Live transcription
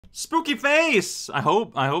Spooky face! I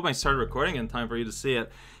hope I started recording in time for you to see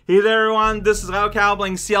it. Hey there everyone, this is Raocow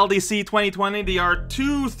playing CLDC 2020. There are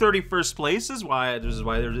two 31st places, this is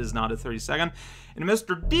why there is not a 32nd. And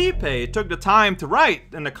Mr. Deepay took the time to write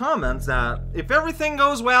in the comments that if everything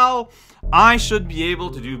goes well, I should be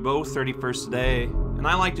able to do both 31st today. And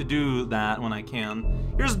I like to do that when I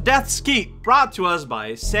can. Here's Death's Keep, brought to us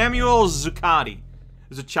by Samuel Zuccati.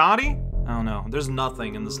 Zuccati? I don't know, there's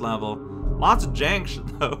nothing in this level. Lots of jank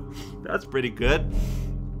shit though. That's pretty good.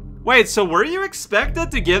 Wait, so were you expected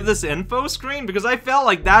to give this info screen? Because I felt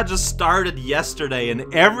like that just started yesterday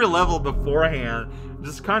and every level beforehand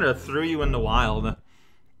just kind of threw you in the wild.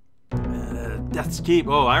 Death's Keep.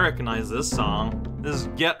 Oh, I recognize this song. This is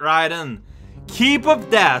Get Right In. Keep of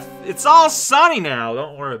Death. It's all sunny now.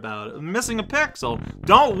 Don't worry about it. I'm missing a pixel.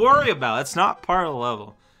 Don't worry about it. It's not part of the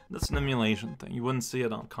level. That's an emulation thing. You wouldn't see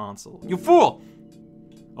it on console. You fool!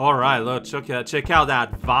 Alright, look, check out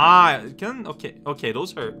that vibe. Okay,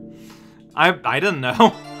 those hurt. I didn't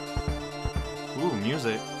know. Ooh,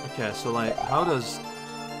 music. Okay, so like, how does...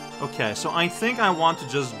 Okay, so I think I want to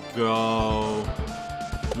just go...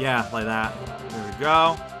 Yeah, like that. There we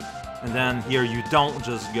go. And then here you don't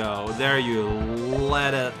just go. There you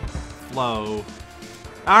let it flow.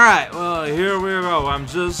 Alright, well, here we go. I'm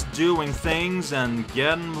just doing things and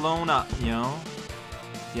getting blown up, you know?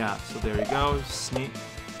 Yeah, so there you go. Sneak.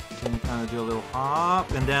 Can kind of do a little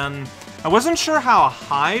hop, and then I wasn't sure how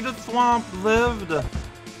high the thwomp lived,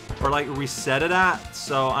 or like reset it at,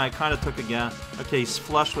 so I kind of took a guess. Okay, he's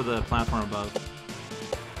flush with the platform above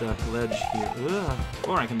the ledge here. Ugh.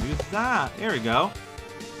 Or I can do that. There we go.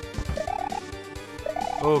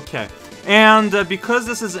 Okay, and because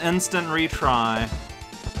this is instant retry,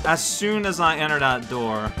 as soon as I enter that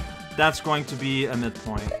door, that's going to be a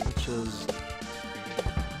midpoint, which is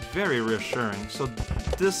very reassuring. So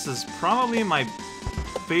this is probably my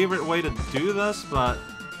favorite way to do this, but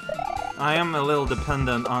I am a little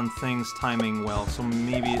dependent on things timing well, so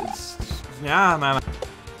maybe it's... Yeah, man.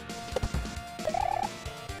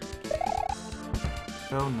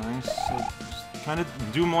 Oh, nice. So just trying to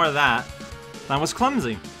do more of that. That was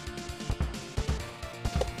clumsy.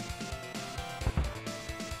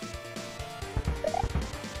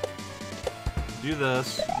 Do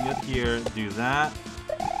this, get here, do that.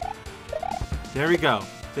 There we go.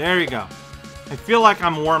 There you go. I feel like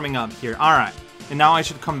I'm warming up here. Alright. And now I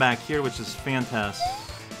should come back here, which is fantastic.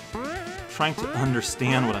 Trying to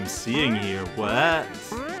understand what I'm seeing here. What?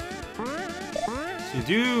 So you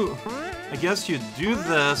do... I guess you do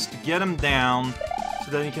this to get him down,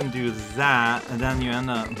 so then you can do that, and then you end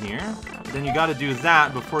up here. Then you gotta do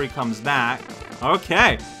that before he comes back.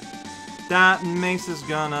 Okay. That mace is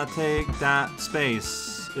gonna take that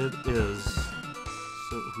space. It is.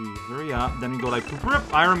 So if we hurry up, then we go like whoop.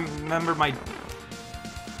 I remember my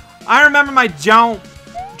jump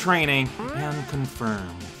training and confirm.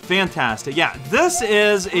 Fantastic. Yeah, this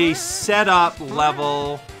is a setup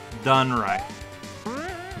level done right.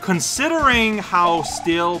 Considering how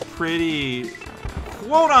still pretty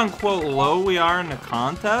quote unquote low we are in the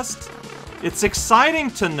contest, it's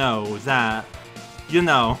exciting to know that, you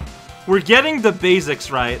know, we're getting the basics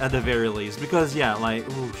right at the very least, because yeah, like,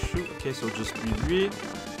 oh shoot, okay, so just reread.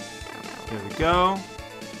 There we go.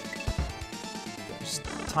 Just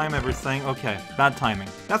time everything. Okay, bad timing.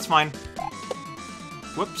 That's fine.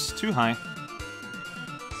 Whoops, too high.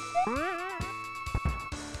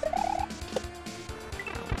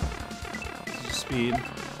 Speed.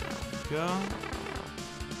 Go.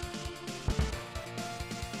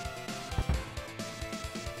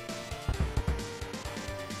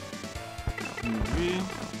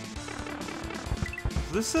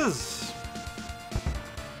 This is...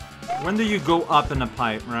 When do you go up in a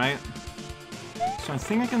pipe, right? So I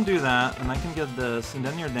think I can do that, and I can get this, and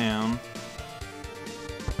then you're down.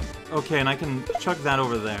 Okay, and I can chuck that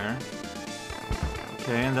over there.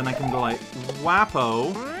 Okay, and then I can go like...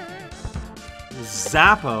 Wappo.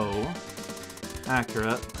 Zappo.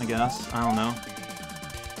 Accurate, I guess. I don't know.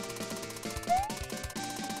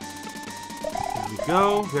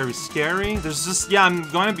 Go. Very scary. There's just... Yeah, I'm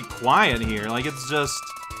going to be quiet here. Like, it's just...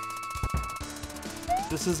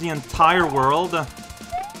 This is the entire world.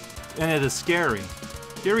 And it is scary.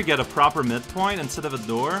 Here we get a proper midpoint instead of a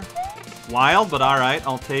door. Wild, but alright.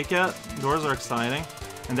 I'll take it. Doors are exciting.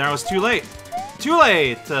 And there I was too late. Too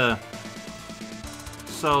late!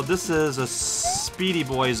 So this is a speedy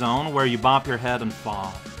boy zone where you bop your head and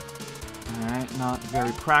fall. Alright, not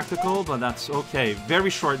very practical, but that's okay.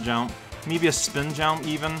 Very short jump. Maybe a spin jump,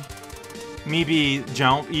 even. Maybe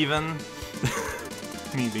jump, even.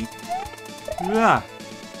 Maybe. Yeah.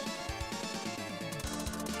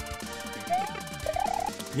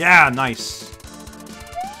 Yeah, nice.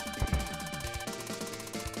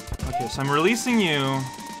 Okay, so I'm releasing you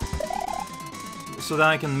so that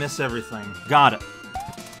I can miss everything. Got it.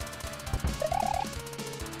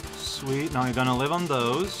 Sweet, now you're gonna live on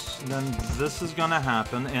those. And then this is gonna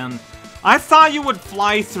happen, and I thought you would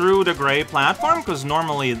fly through the gray platform, because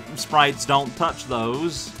normally sprites don't touch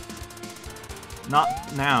those. Not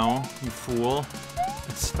now, you fool.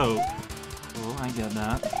 So, oh, I get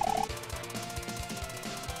that.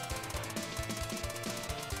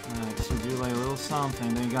 Alright, so do like a little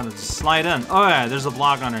something, then you gotta just slide in. Oh yeah, there's a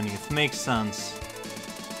block underneath. Makes sense.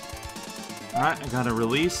 Alright, I gotta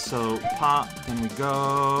release, so pop, then we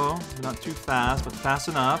go. Not too fast, but fast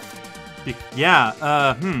enough. Yeah,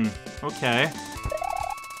 okay.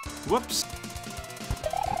 Whoops.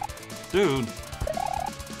 Dude.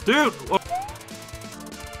 Dude! Oh.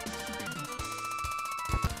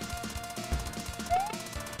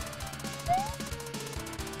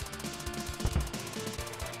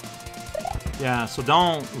 Yeah, so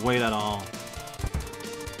don't wait at all.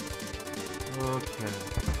 Okay.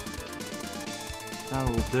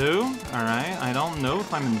 That'll do. Alright, I don't know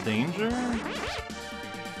if I'm in danger.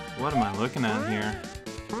 What am I looking at here?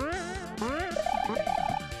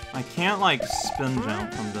 I can't, like, spin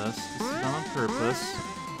jump from this. This is done on purpose.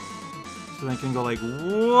 So then I can go like,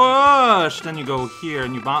 whoosh! Then you go here,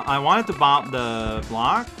 and you bop. I wanted to bop the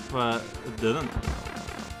block, but it didn't.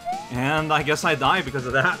 And I guess I died because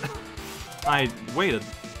of that. I waited.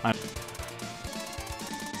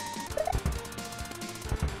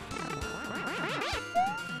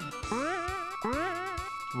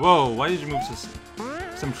 Whoa, why did you move so...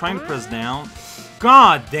 So I'm trying to press down.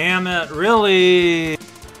 God damn it, really?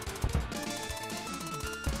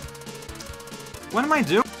 What am I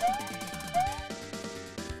doing?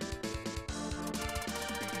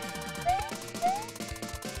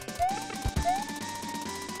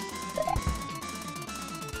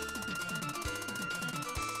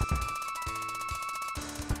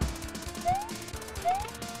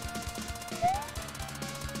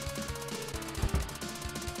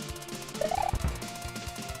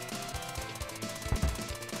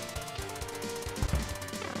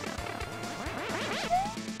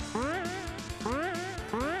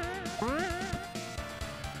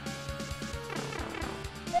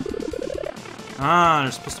 Ah,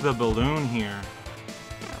 there's supposed to be a balloon here.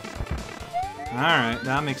 Alright,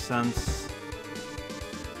 that makes sense.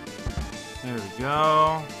 There we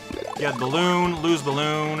go. Get balloon, lose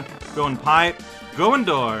balloon, go in pipe, go in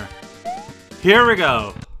door. Here we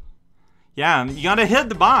go. Yeah, you gotta hit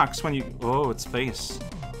the box when you... Oh, it's face.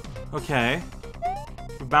 Okay.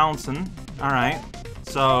 We're bouncing. Alright.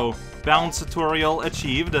 So, bounce tutorial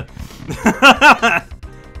achieved.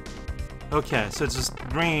 Okay, so it's just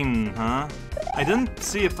green, huh? I didn't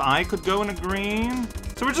see if I could go in a green.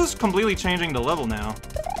 So we're just completely changing the level now.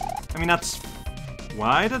 I mean, that's...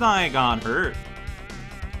 Why did I got hurt?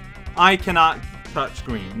 I cannot touch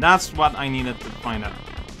green. That's what I needed to find out.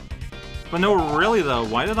 But no, really though,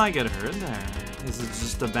 why did I get hurt there? Is it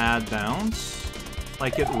just a bad bounce?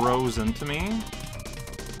 Like it rose into me?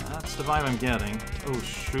 That's the vibe I'm getting. Oh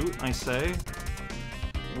shoot, I say.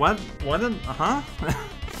 What did... Huh?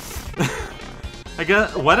 I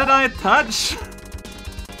guess... What did I touch?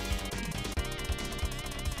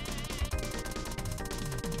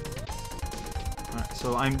 Alright,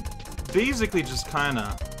 so I'm basically just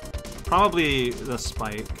kinda... Probably the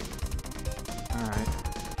spike. Alright.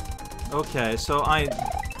 Okay, so I...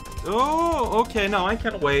 Oh, okay, no, I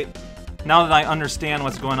can't wait. Now that I understand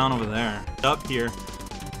what's going on over there. Up here.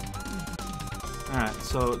 Alright,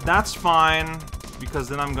 so that's fine. Because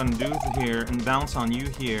then I'm gonna do here and bounce on you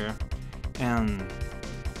here. And...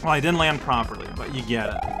 Well, I didn't land properly, but you get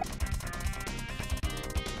it.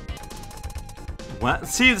 What?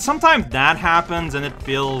 See, sometimes that happens and it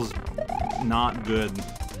feels not good.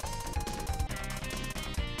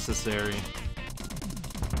 Necessary.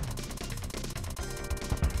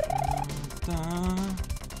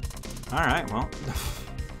 Alright, well.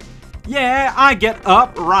 Yeah, I get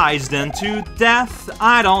uprised into death.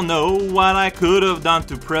 I don't know what I could have done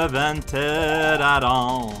to prevent it at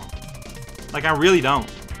all. Like, I really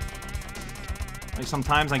don't. Like,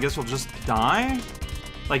 sometimes I guess we'll just die?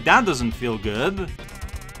 Like, that doesn't feel good.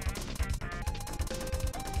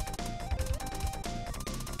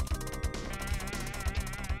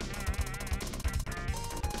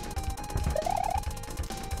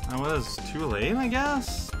 That was too late, I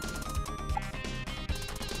guess?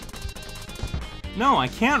 No, I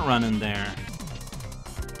can't run in there.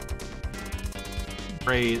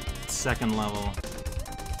 Great, second level.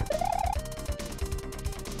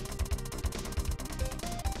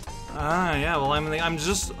 Yeah, well, I'm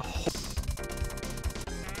just...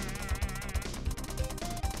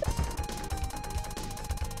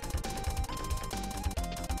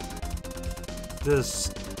 This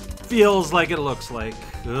feels like it looks like.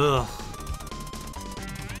 Ugh.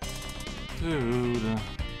 Dude.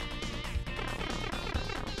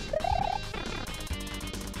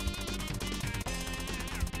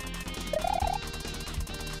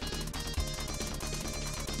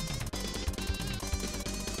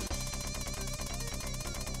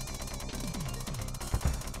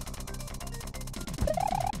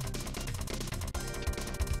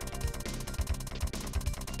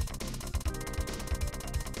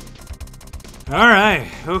 Alright,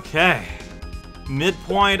 okay.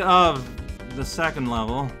 Midpoint of the second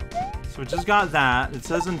level. So we just got that. It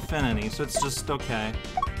says infinity, so it's just okay.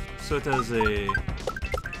 So it has a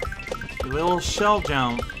little shell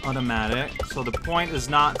jump automatic. So the point is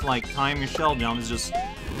not to, like, time your shell jump, it's just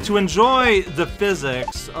to enjoy the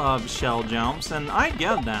physics of shell jumps, and I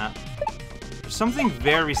get that. There's something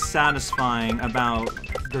very satisfying about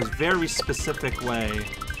this very specific way.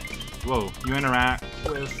 Whoa, you interact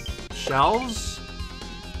with shells?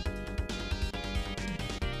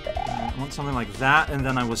 I want something like that, and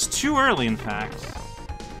then I was too early, in fact.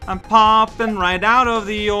 I'm popping right out of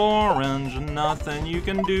the orange, and nothing you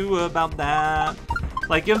can do about that.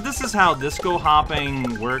 Like, if this is how disco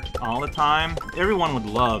hopping worked all the time, everyone would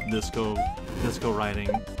love disco riding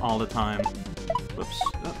all the time. Whoops.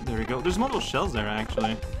 Oh, there we go. There's multiple shells there,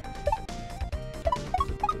 actually.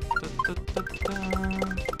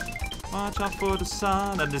 Watch out for the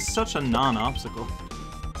sun. That is such a non-obstacle.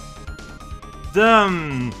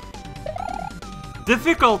 The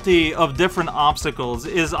difficulty of different obstacles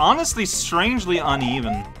is honestly strangely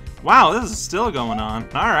uneven. Wow, this is still going on.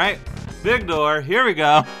 Alright. Big door. Here we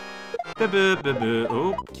go.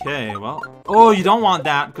 Okay, well. Oh, you don't want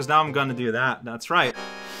that, because now I'm gonna do that. That's right.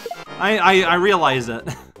 I realize it.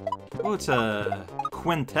 Oh, it's a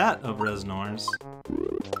quintet of Resnors.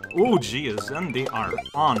 Oh, geez, and they are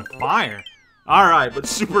on fire. Alright, but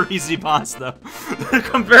super easy boss, though.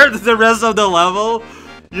 Compared to the rest of the level,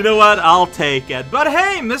 you know what? I'll take it. But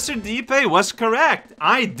hey, Mr. Deepay was correct.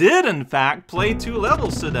 I did, in fact, play 2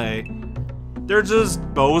 levels today. They're just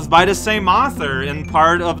both by the same author and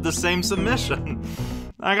part of the same submission.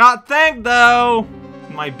 I got thanked, though.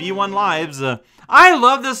 My B1 lives. I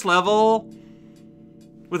love this level.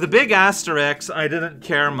 With a big asterisk, I didn't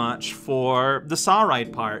care much for the saw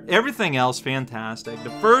ride part. Everything else, fantastic.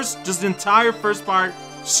 The entire first part,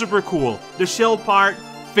 super cool. The shield part,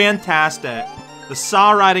 fantastic. The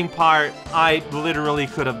saw riding part, I literally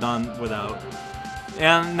could have done without.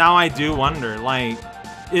 And now I do wonder, like,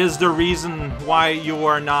 is the reason why you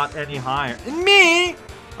are not any higher? And me?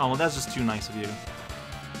 Oh, well, that's just too nice of you.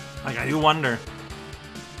 Like, I do wonder.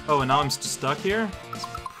 Oh, and now I'm stuck here? It's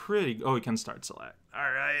pretty... Oh, we can start select.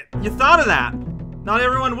 Alright. You thought of that! Not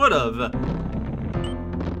everyone would have.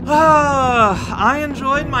 I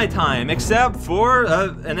enjoyed my time, except for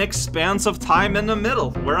an expanse of time in the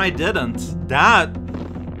middle, where I didn't.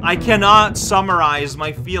 I cannot summarize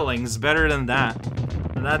my feelings better than that.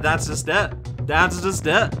 That's just it. That's just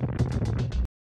it.